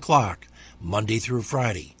 2 o'clock, Monday through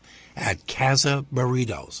Friday, at Casa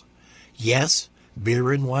Burritos. Yes,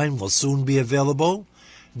 beer and wine will soon be available,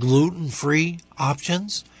 gluten-free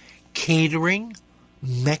options, catering,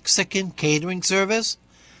 Mexican catering service,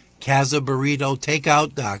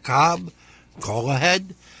 CasaBurritoTakeout.com. Call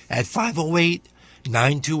ahead at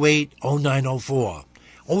 508-928-0904.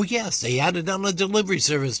 Oh, yes, they added on a delivery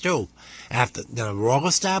service, too. We're all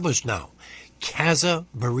established now. Casa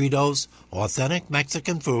Burritos, authentic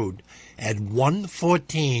Mexican food at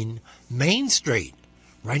 114 Main Street,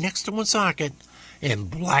 right next to Woonsocket, in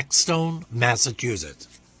Blackstone, Massachusetts.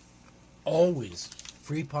 Always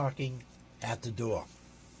free parking at the door.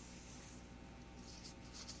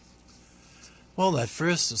 Well, that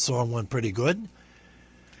first song went pretty good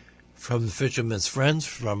from the Fisherman's Friends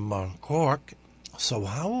from Cork. So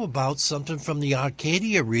how about something from the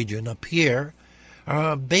Arcadia region up here,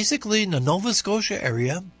 basically in the Nova Scotia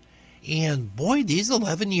area? And boy, these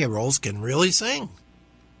 11-year-olds can really sing.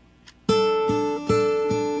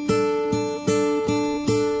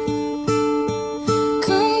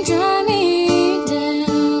 Come drive me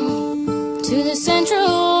down to the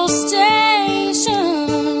Central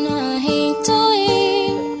Station. I hate to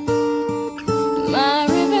leave my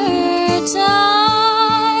river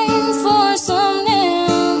time for some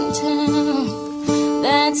downtown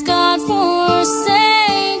that's God forsaken.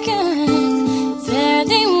 Fare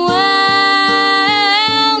thee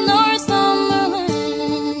well,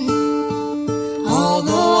 Northumberland.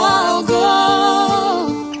 I'll go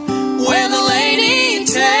where the lady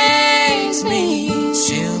takes me.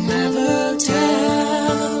 She'll never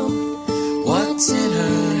tell what's in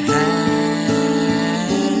her hand.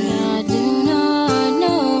 I do not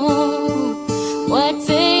know what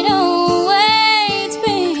fate awaits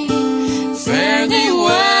me. Fare thee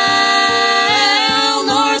well,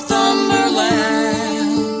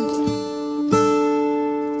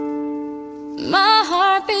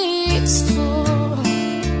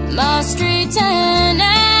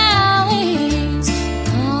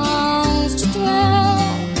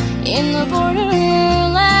 the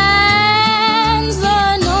borderlands,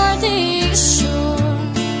 the northeast shore,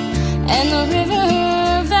 and the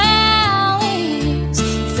river valleys.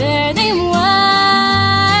 Fare thee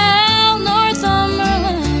well,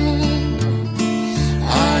 Northumberland.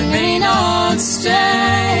 I may not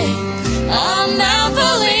stay, I'm now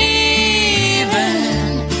believing,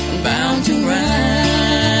 bound to ramble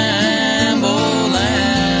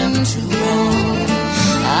and to roam.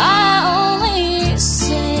 I only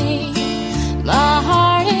say my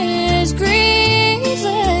heart is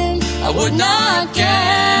grieving. I would not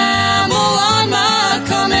gamble on my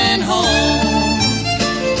coming home.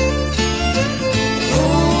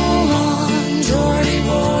 Roll on, Geordie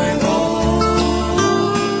boy, roll.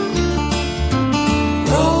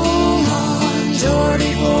 Roll on,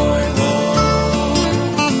 Geordie boy, roll.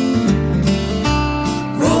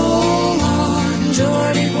 Roll on,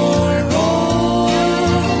 Geordie boy, roll.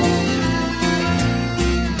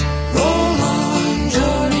 Roll on,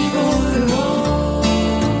 Geordie boy, roll.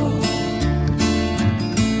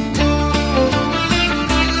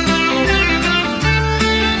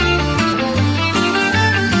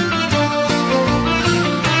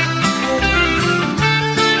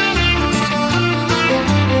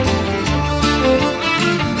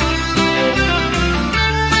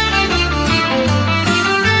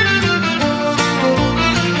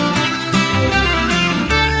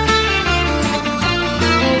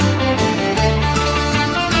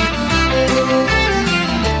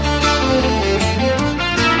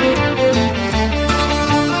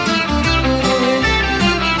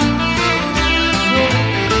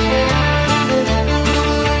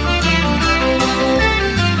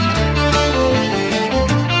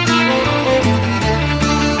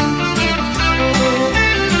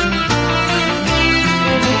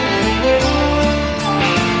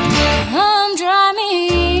 Come drive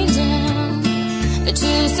me down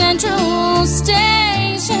to Central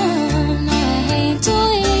Station. I hate to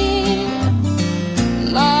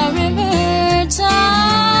leave my river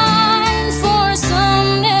time for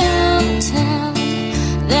some new town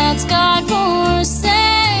that's God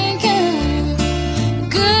forsaken.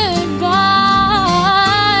 Goodbye,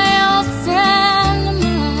 old friend of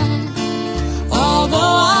mine.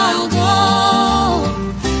 Although I'll go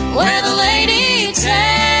where the lady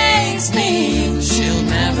takes me, she'll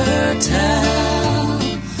never tell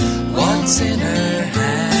what's in her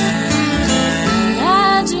hand.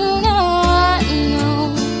 I do not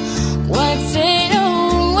know what fate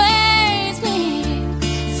awaits me.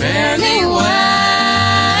 Fare thee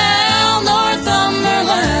well,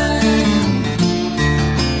 Northumberland.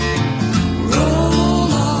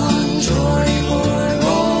 Roll on, Geordie boy,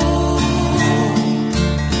 roll.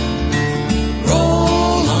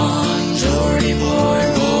 Roll on, Geordie boy,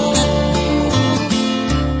 roll.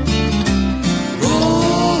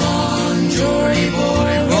 Roll on, Geordie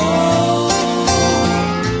boy, roll.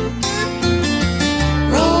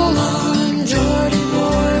 Roll on, Geordie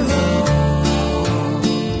boy, roll.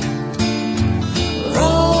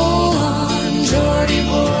 Roll on, Geordie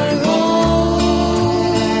boy, roll.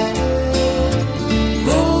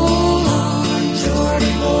 Roll on,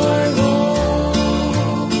 Geordie boy,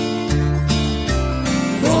 roll.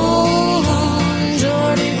 Roll on,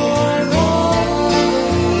 Geordie boy, roll.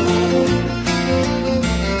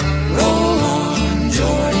 Roll on,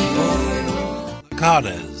 Geordie boy, roll.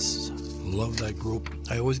 Carters. Love that group.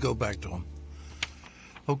 I always go back to them.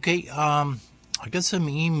 Okay, I got some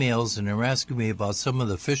emails and they're asking me about some of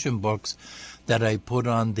the fishing books that I put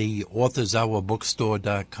on the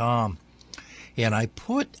AuthorsHourBookstore.com. And I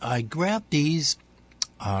grabbed these.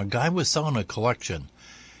 A guy was selling a collection.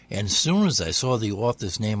 And as soon as I saw the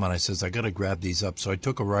author's name on it, I says, I got to grab these up. So I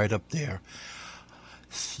took a ride up there.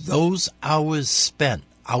 Those Hours Spent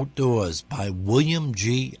Outdoors by William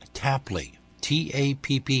G. Tapley.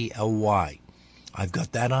 Tapply. I've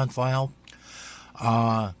got that on file.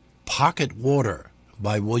 Pocket Water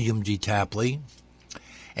by William G. Tapley.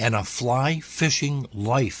 And A Fly Fishing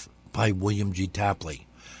Life by William G. Tapley.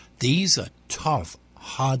 These are tough,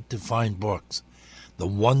 hard to find books. The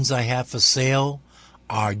ones I have for sale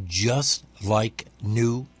are just like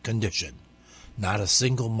new condition. Not a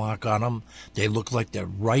single mark on them. They look like they're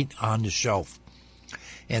right on the shelf.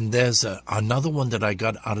 And there's another one that I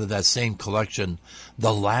got out of that same collection,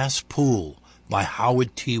 The Last Pool by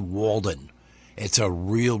Howard T. Walden. It's a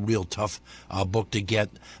real tough book to get,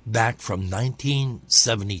 back from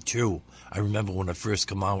 1972. I remember when it first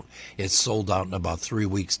came out, it sold out in about 3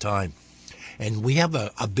 weeks' time. And we have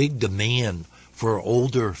a big demand for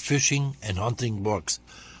older fishing and hunting books,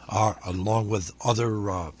 along with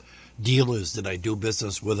other dealers that I do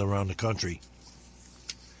business with around the country.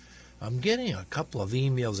 I'm getting a couple of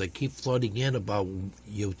emails that keep flooding in about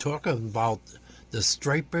you talking about the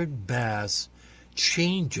striped bass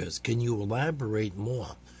changes. Can you elaborate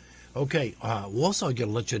more? Okay, also I got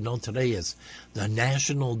to let you know today is the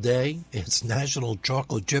National Day. It's National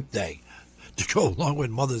Chocolate Chip Day to go along with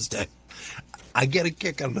Mother's Day. I get a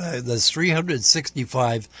kick on there's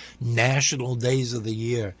 365 national days of the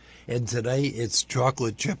year, and today it's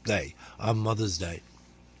Chocolate Chip Day on Mother's Day.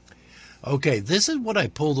 Okay, this is what I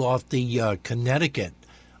pulled off the Connecticut.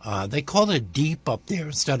 They call it deep up there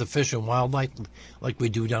instead of Fish and Wildlife like we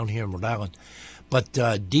do down here in Rhode Island. But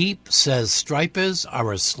deep says stripers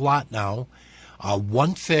are a slot now,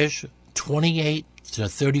 one fish 28 to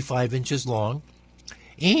 35 inches long,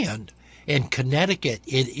 and in Connecticut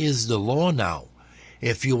it is the law now.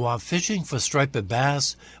 If you are fishing for striped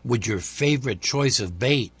bass with your favorite choice of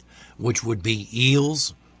bait, which would be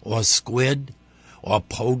eels or squid or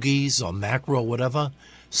pogies or mackerel, whatever,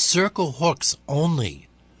 circle hooks only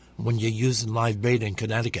when you're using live bait in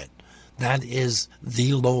Connecticut. That is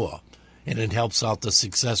the law, and it helps out the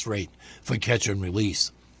success rate for catch and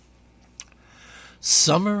release.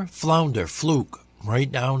 Summer flounder fluke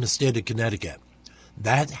right now in the state of Connecticut.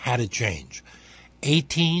 That had to change.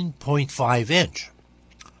 18.5 inch,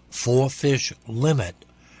 4-fish limit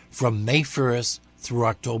from May 1st through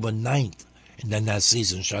October 9th, and then that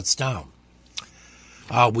season shuts down.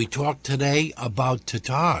 We talked today about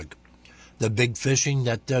tautog, the big fishing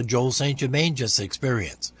that Joel St. Germain just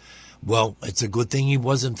experienced. Well, it's a good thing he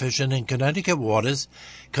wasn't fishing in Connecticut waters,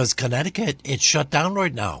 because Connecticut, it's shut down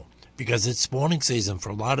right now because it's spawning season for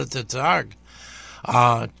a lot of tautog.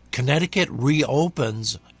 Connecticut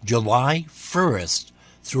reopens July 1st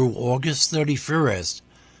through August 31st,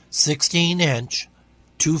 16-inch,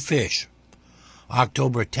 2 fish.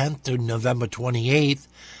 October 10th to November 28th,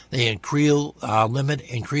 the limit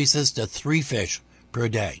increases to 3 fish per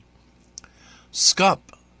day.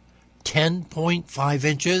 Scup, 10.5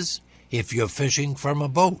 inches if you're fishing from a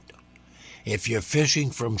boat. If you're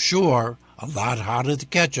fishing from shore, a lot harder to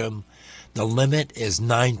catch them, the limit is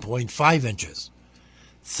 9.5 inches,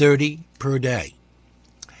 30 per day.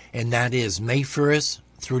 And that is May 1st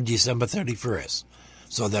through December 31st.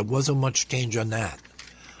 So there wasn't much change on that.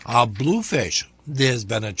 Bluefish, there's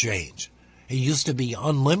been a change. It used to be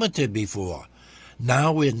unlimited before.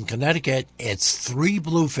 Now in Connecticut, it's 3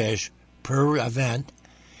 bluefish per event.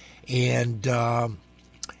 And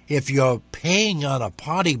if you're paying on a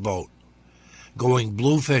potty boat going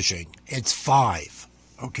blue fishing, it's 5.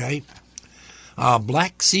 Okay?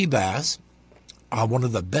 Black sea bass are one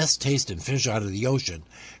of the best tasting fish out of the ocean,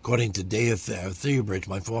 according to Dave Theobridge,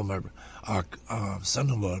 my former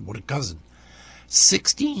son-in-law, what a cousin.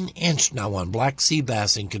 16-inch now on black sea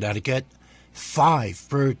bass in Connecticut, 5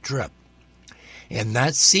 per trip. And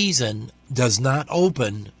that season does not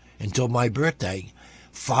open until my birthday,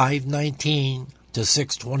 5/19 to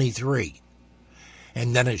 6/23.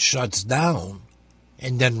 And then it shuts down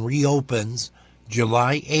and then reopens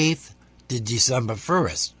July 8th to December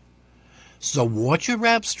 1st. So watch your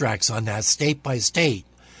abstracts on that state by state.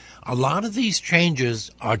 A lot of these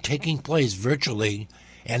changes are taking place virtually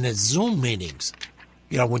and it's Zoom meetings,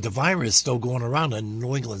 with the virus still going around in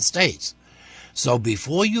New England states. So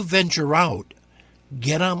before you venture out,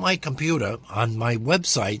 get on my computer, on my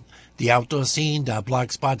website,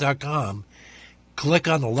 theoutdoorscene.blogspot.com, click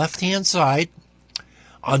on the left-hand side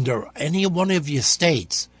under any one of your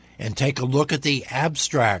states and take a look at the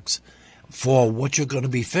abstracts for what you're going to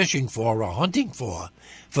be fishing for or hunting for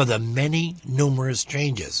the many numerous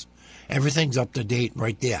changes. Everything's up to date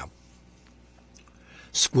right there.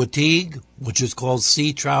 Squetig, which is called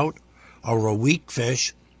sea trout, or a weak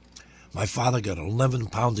fish. My father got 11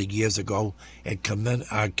 pounder years ago at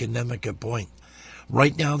Connecticut Point.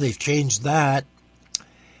 Right now they've changed that,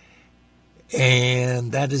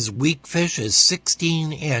 and that is weak fish is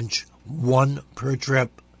 16-inch, 1 per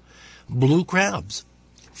trip. Blue crabs,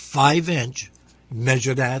 5-inch,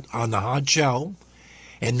 measure that on the hard shell,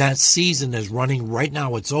 and that season is running right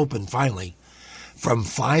now. It's open finally from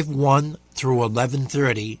 5/1 through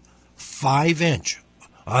 11/30, 5-inch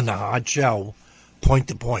on the hard shell, point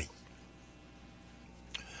to point.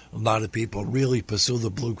 A lot of people really pursue the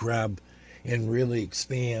blue crab and really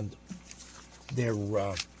expand their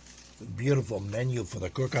beautiful menu for the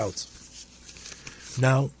cookouts.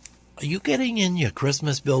 Now, are you getting in your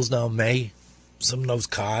Christmas bills now, May? Some of those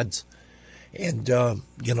cards? And,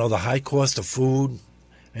 the high cost of food,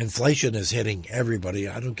 inflation is hitting everybody.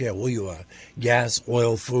 I don't care who you are. Gas,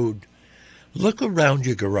 oil, food. Look around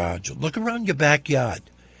your garage. Look around your backyard.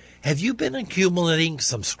 Have you been accumulating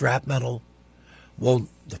some scrap metal? Well,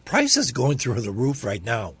 the price is going through the roof right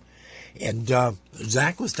now. And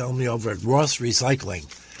Zach was telling me over at Ross Recycling,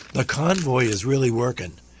 the convoy is really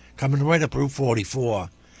working, coming right up Route 44,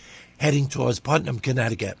 heading towards Putnam,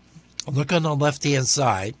 Connecticut. Look on the left-hand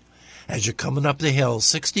side as you're coming up the hill,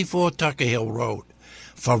 64 Tucker Hill Road,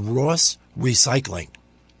 for Ross Recycling.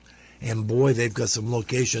 And boy, they've got some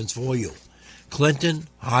locations for you. Clinton,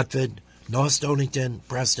 Hartford, North Stonington,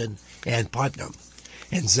 Preston, and Putnam.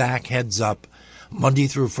 And Zach heads up Monday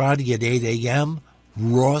through Friday at 8 a.m.,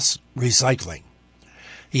 Ross Recycling.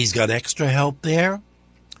 He's got extra help there.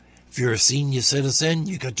 If you're a senior citizen,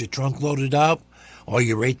 you got your trunk loaded up or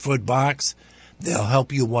your 8-foot box, they'll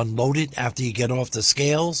help you unload it after you get off the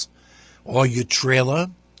scales, or your trailer.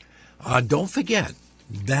 Don't forget,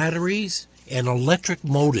 batteries and electric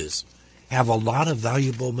motors have a lot of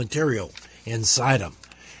valuable material inside them.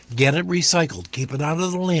 Get it recycled, keep it out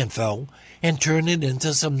of the landfill, and turn it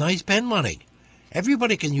into some nice pen money.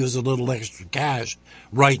 Everybody can use a little extra cash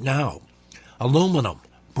right now. Aluminum,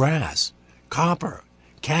 brass, copper,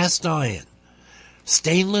 cast iron,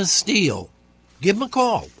 stainless steel. Give them a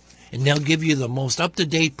call, and they'll give you the most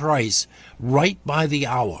up-to-date price right by the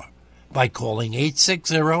hour by calling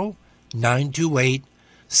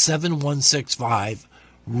 860-928-7165,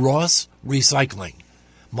 Ross Recycling.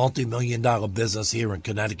 Multi-million-dollar business here in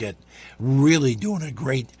Connecticut, really doing a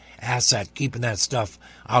great asset, keeping that stuff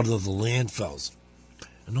out of the landfills.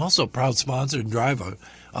 And also proud sponsor and driver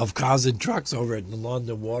of Cars and Trucks over at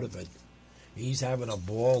London Waterford. He's having a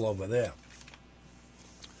ball over there.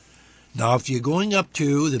 Now, if you're going up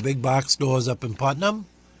to the big box stores up in Putnam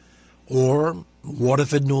or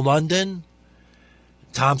Waterford, New London,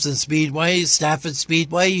 Thompson Speedway, Stafford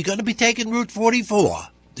Speedway, you're going to be taking Route 44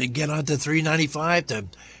 to get onto 395 to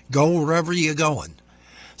go wherever you're going.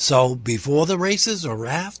 So before the races or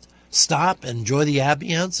raft, stop and enjoy the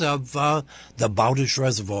ambience of the Bowdish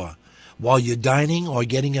Reservoir while you're dining or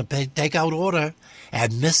getting a takeout order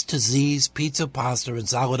at Mr. Z's Pizza, Pasta, and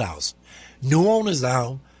Salad House. New owners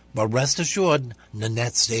now, but rest assured,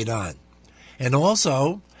 Nanette stayed on. And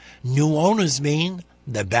also, new owners mean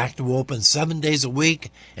they're back to open 7 days a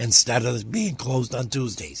week instead of being closed on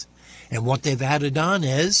Tuesdays. And what they've added on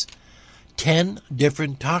is 10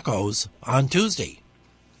 different tacos on Tuesday.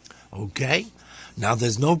 Okay? Now,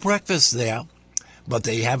 there's no breakfast there, but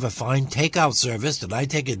they have a fine takeout service that I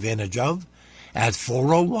take advantage of at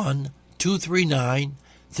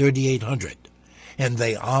 401-239-3800. And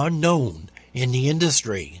they are known in the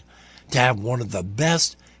industry to have one of the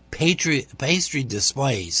best pastry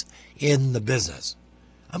displays in the business.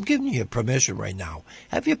 I'm giving you permission right now.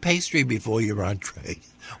 Have your pastry before your entree.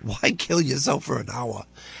 Why kill yourself for an hour?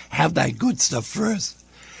 Have that good stuff first.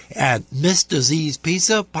 At Mr. Z's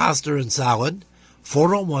Pizza, Pasta, and Salad,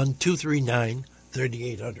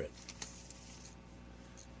 401-239-3800.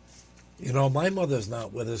 You know, my mother's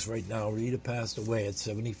not with us right now. Rita passed away at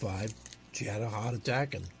 75. She had a heart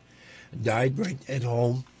attack and died right at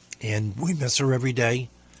home. And we miss her every day.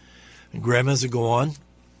 And grandmas are gone.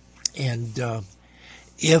 And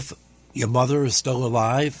if your mother is still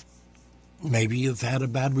alive, maybe you've had a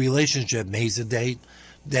bad relationship. May's the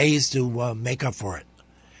days to make up for it.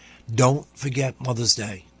 Don't forget Mother's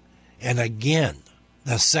Day. And again,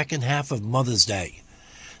 the second half of Mother's Day,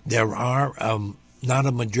 there are not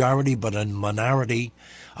a majority but a minority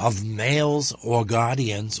of males or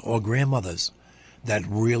guardians or grandmothers that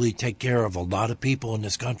really take care of a lot of people in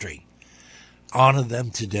this country. Honor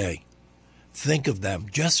them today. Think of them.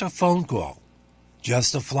 Just a phone call,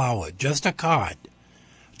 just a flower, just a card,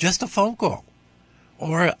 just a phone call,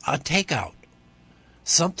 or a takeout.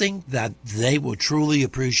 Something that they will truly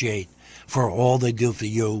appreciate for all they do for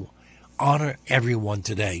you. Honor everyone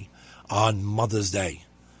today on Mother's Day.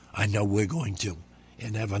 I know we're going to,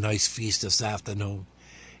 and have a nice feast this afternoon.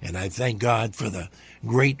 And I thank God for the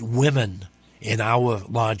great women in our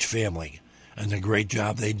large family and the great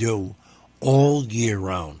job they do all year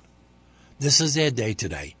round. This is their day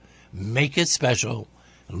today. Make it special.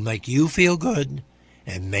 It'll make you feel good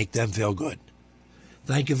and make them feel good.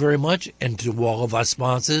 Thank you very much, and to all of our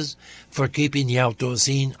sponsors for keeping the outdoor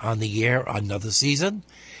scene on the air another season.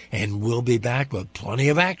 And we'll be back with plenty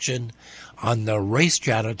of action on the Race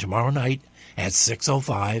Chatter tomorrow night at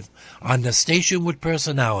 6:05 on the station with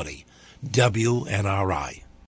personality, WNRI.